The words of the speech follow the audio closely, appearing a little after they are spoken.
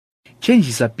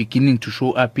Changes are beginning to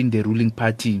show up in the ruling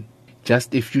party.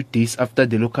 Just a few days after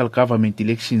the local government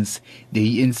elections,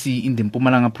 the ANC in the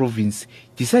Mpumalanga province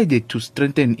decided to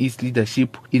strengthen its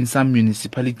leadership in some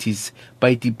municipalities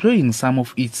by deploying some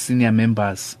of its senior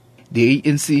members. The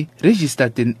ANC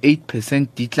registered an 8%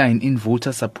 decline in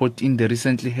voter support in the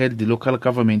recently held local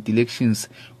government elections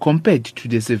compared to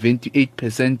the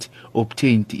 78%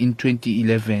 obtained in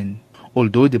 2011.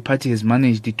 Although the party has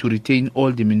managed to retain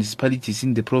all the municipalities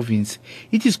in the province,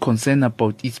 it is concerned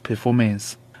about its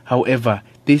performance. However,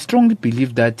 they strongly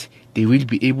believe that they will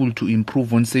be able to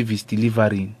improve on service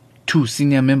delivery. Two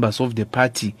senior members of the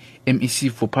party, MEC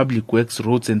for Public Works,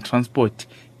 Roads and Transport,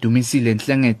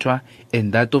 Vusi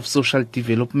and that of Social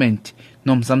Development,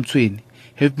 Mtsweni,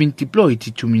 have been deployed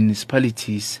to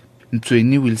municipalities.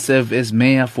 Mtsweni will serve as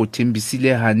mayor for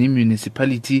Tembisile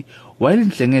municipality, while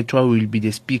Nhlengetwa will be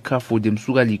the speaker for the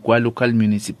Msugalikwa local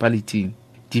municipality.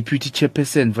 Deputy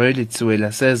Chairperson Violet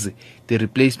Tswela says the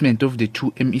replacement of the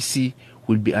two MEC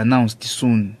will be announced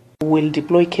soon. We will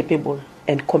deploy capable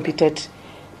and competent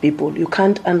people. You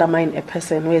can't undermine a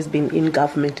person who has been in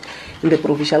government, in the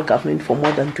provincial government for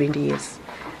more than 20 years.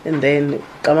 And then,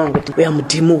 we are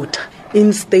demoted.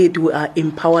 Instead, we are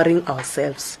empowering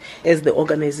ourselves as the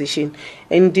organization.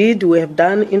 Indeed, we have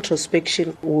done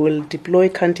introspection. We will deploy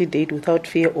candidates without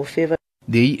fear or favor.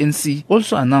 The ANC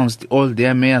also announced all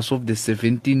their mayors of the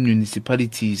 17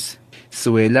 municipalities.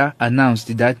 Swela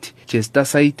announced that Chester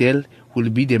Saitel will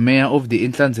be the mayor of the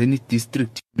Nhlanzeni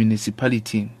district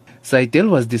municipality. Saitel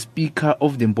was the speaker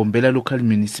of the Mbombela local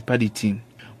municipality.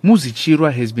 Muzi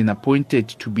Chirwa has been appointed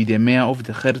to be the mayor of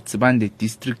the Gertsbande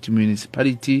district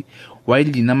municipality, while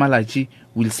Lina Malachi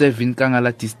will serve in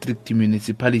Kangala district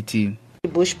municipality.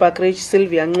 Bush Pakridge,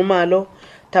 Sylvia Ngumalo,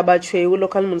 Tabachwewu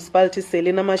local municipality,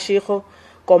 Selina Mashiko,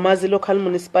 Komazi local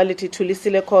municipality,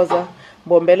 Tulisile Koza,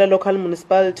 Mbombela local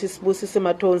municipality, Vusi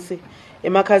Twala,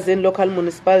 Emakazeni local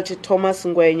municipality, Thomas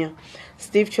Ngwenya,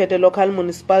 Steve Chwete local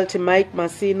municipality, Mike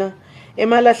Masina,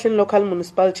 Emalahleni local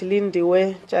municipality,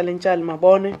 Lindiwe Chalenchal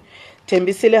Mabone,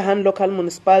 Tembisile Han local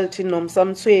municipality,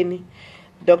 Mtsweni,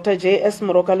 Dr. J.S.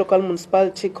 Moroka local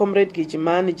municipality, Comrade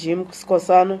Gijimani Jim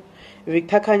Skosano,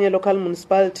 Victor Kanye local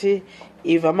municipality,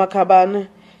 Eva Makabane,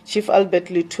 Chief Albert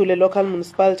Litule local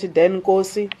municipality, Den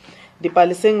Kosi,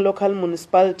 Dipaliseng local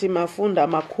municipality, Mafunda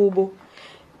Makubu,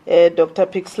 Dr.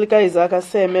 Pixlika Izaka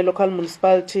Seme local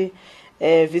municipality,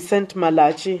 Vicent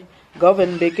Malachi,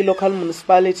 Govenbeki local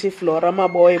municipality, Flora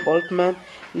Maboy Boltman,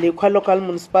 Likwa local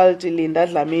municipality, Linda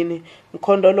Dlamini,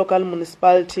 Mkondo local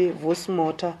municipality, Vusi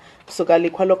Mota,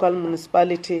 Psukalikwa local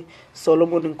municipality,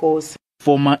 Solomon Nkosi.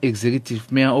 Former executive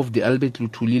mayor of the Albert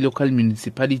Lutuli local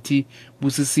municipality,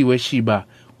 Busisiwe Shiba,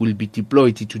 will be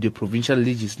deployed to the provincial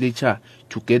legislature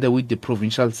together with the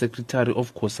provincial secretary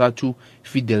of COSATU,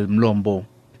 Fidel Mlombo.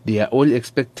 They are all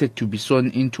expected to be sworn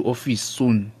into office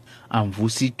soon. I'm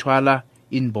Vusi Twala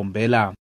in Mbombela.